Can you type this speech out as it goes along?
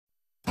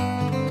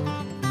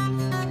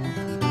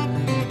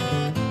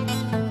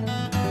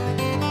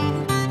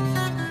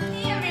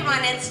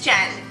it's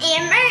Jen.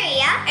 And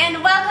Maria.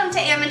 And welcome to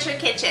Amateur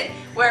Kitchen,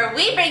 where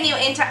we bring you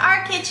into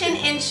our kitchen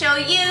and show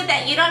you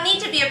that you don't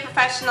need to be a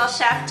professional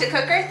chef to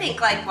cook or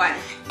think like one.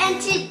 And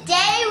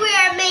today we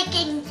are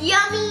making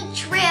yummy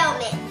trail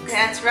mix.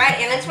 That's right,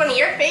 and it's one of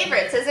your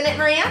favorites, isn't it,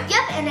 Maria?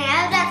 Yep, and I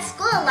have at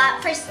school a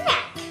lot for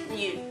snack.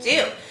 You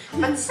do.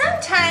 But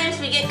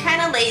sometimes we get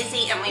kind of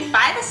lazy and we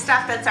buy the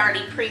stuff that's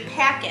already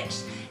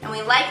pre-packaged. And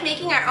we like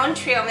making our own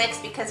trail mix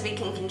because we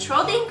can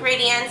control the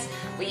ingredients.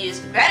 We use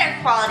better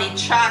quality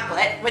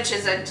chocolate, which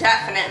is a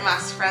definite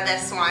must for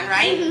this one,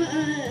 right?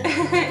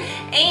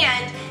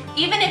 And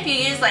even if you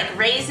use like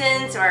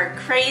raisins or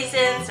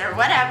craisins or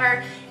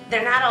whatever,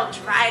 they're not all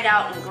dried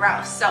out and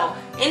gross. So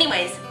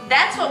anyways,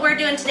 that's what we're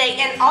doing today.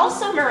 And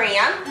also,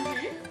 Maria,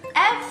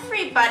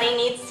 everybody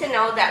needs to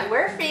know that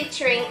we're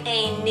featuring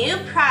a new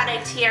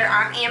product here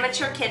on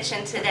Amateur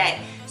Kitchen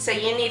today. So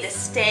you need to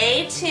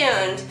stay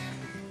tuned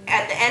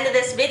at the end of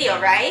this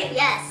video, right?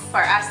 Yes.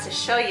 For us to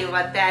show you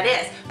what that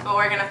is. But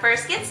we're gonna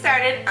first get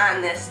started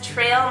on this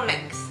trail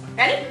mix.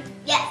 Ready?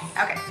 Yes.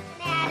 Okay.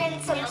 Add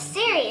in some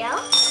cereal.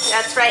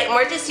 That's right, and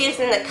we're just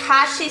using the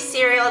Kashi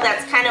cereal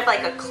that's kind of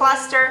like a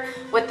cluster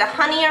with the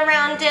honey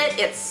around it.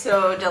 It's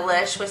so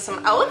delish with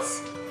some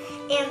oats.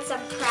 And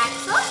some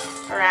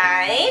pretzels.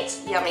 Right,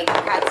 yummy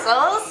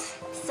pretzels.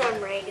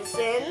 Some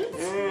raisins.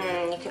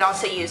 You could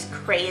also use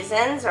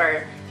craisins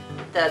or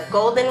the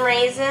golden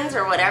raisins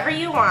or whatever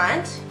you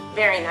want.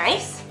 Very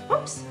nice.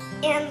 Whoops.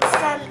 And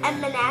some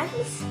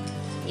M&Ms.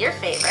 Your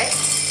favorite.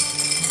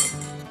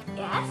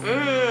 Yes.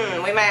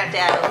 We might have to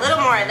add a little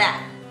more of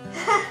that.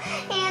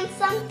 And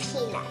some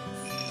peanuts.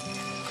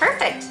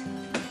 Perfect.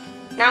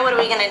 Now what are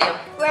we gonna do?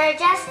 We're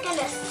just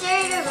gonna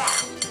stir it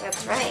around.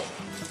 That's right.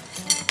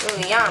 Ooh,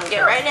 yum.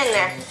 Get right in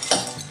there.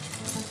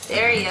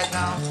 There you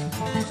go.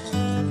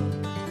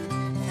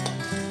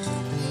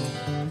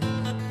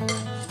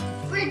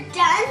 We're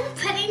done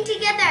putting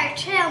together our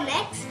trail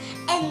mix,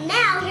 and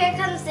now here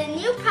comes the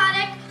new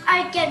product,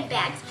 our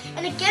Againbags.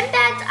 And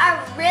Againbags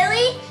are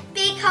really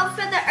big help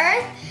for the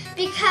earth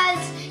because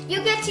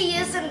you get to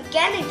use them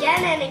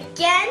again and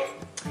again.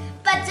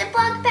 But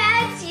Ziploc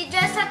bags, you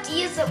just have to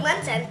use them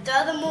once and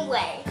throw them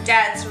away.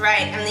 That's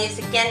right, and these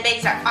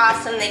Againbags are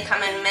awesome. They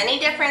come in many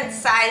different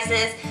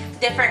sizes,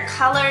 different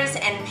colors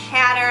and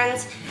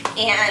patterns,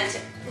 and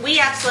we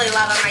absolutely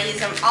love them. I use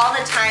them all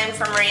the time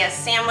for Maria's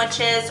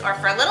sandwiches or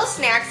for little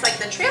snacks like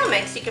the trail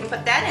mix. You can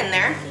put that in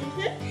there.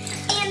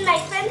 And my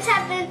friends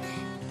have been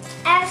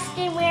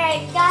asking where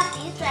I got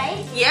these,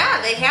 right?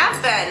 Yeah, they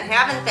have been,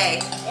 haven't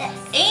they? Yes.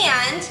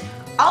 And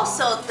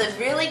also, the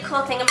really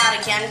cool thing about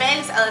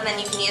Againbags, other than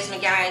you can use them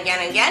again and again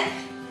and again,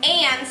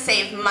 and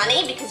save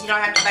money because you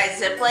don't have to buy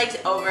Ziploc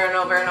over and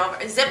over and over,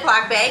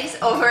 Ziploc bags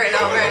over and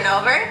over and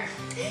over,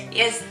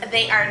 is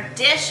they are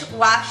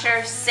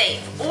dishwasher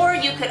safe. Or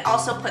you could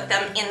also put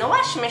them in the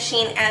washing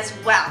machine as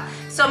well.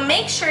 So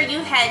make sure you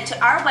head to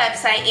our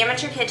website,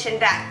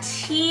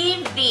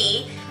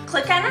 amateurkitchen.tv,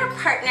 click on our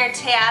partner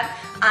tab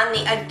on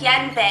the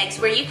Againbags,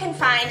 where you can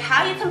find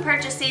how you can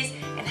purchase these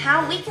and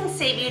how we can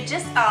save you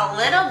just a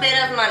little bit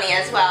of money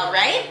as well,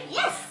 right?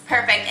 Yes.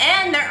 Perfect.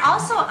 And they're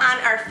also on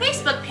our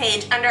Facebook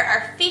page under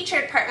our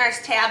Featured Partners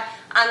tab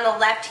on the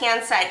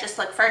left-hand side. Just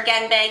look for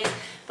Againbags.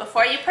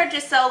 Before you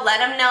purchase though, let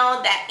them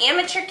know that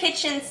Amateur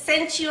Kitchen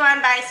sent you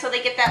on by so they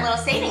get that little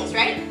savings,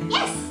 right?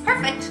 Yes.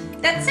 Perfect.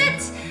 That's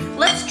it.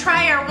 Let's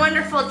try our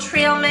wonderful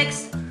trail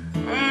mix.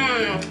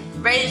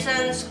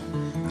 Raisins.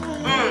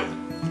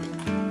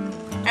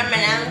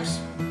 M&Ms.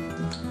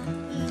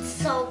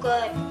 So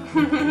good.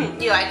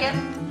 You like it?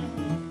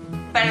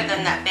 Better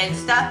than that big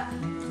stuff.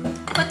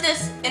 Put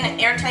this in an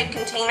airtight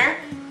container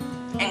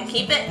and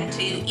keep it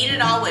until you eat it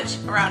all, which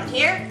around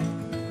here,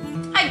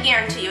 I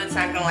guarantee you it's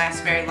not going to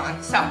last very long.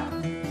 So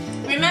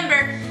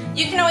remember,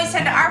 you can always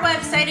head to our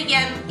website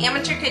again,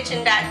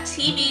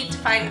 amateurkitchen.tv, to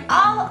find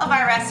all of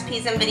our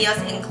recipes and videos,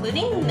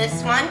 including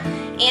this one.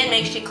 And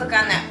make sure you click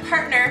on that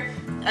partner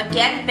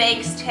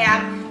Againbags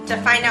tab to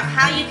find out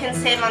how you can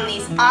save on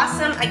these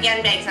awesome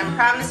Againbags. I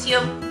promise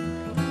you,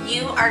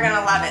 you are going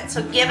to love it.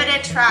 So give it a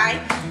try.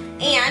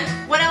 And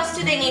what else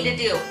do they need to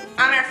do?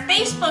 On our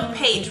Facebook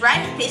page,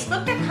 right?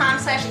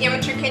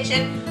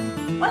 Facebook.com/amateurkitchen.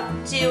 What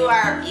do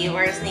our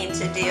viewers need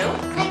to do?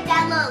 Click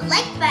that little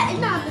like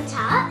button on the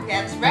top.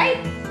 That's right.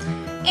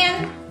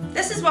 And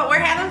this is what we're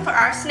having for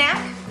our snack.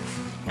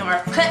 And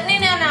we're putting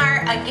it in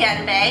our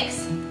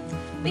Againbags.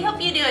 We hope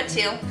you do it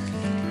too.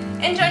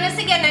 And join us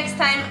again next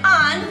time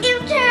on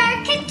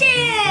Amateur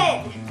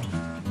Kitchen.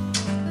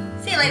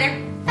 See you later.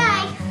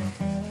 Bye.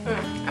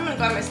 I'm gonna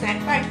go have my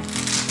snack. Bye.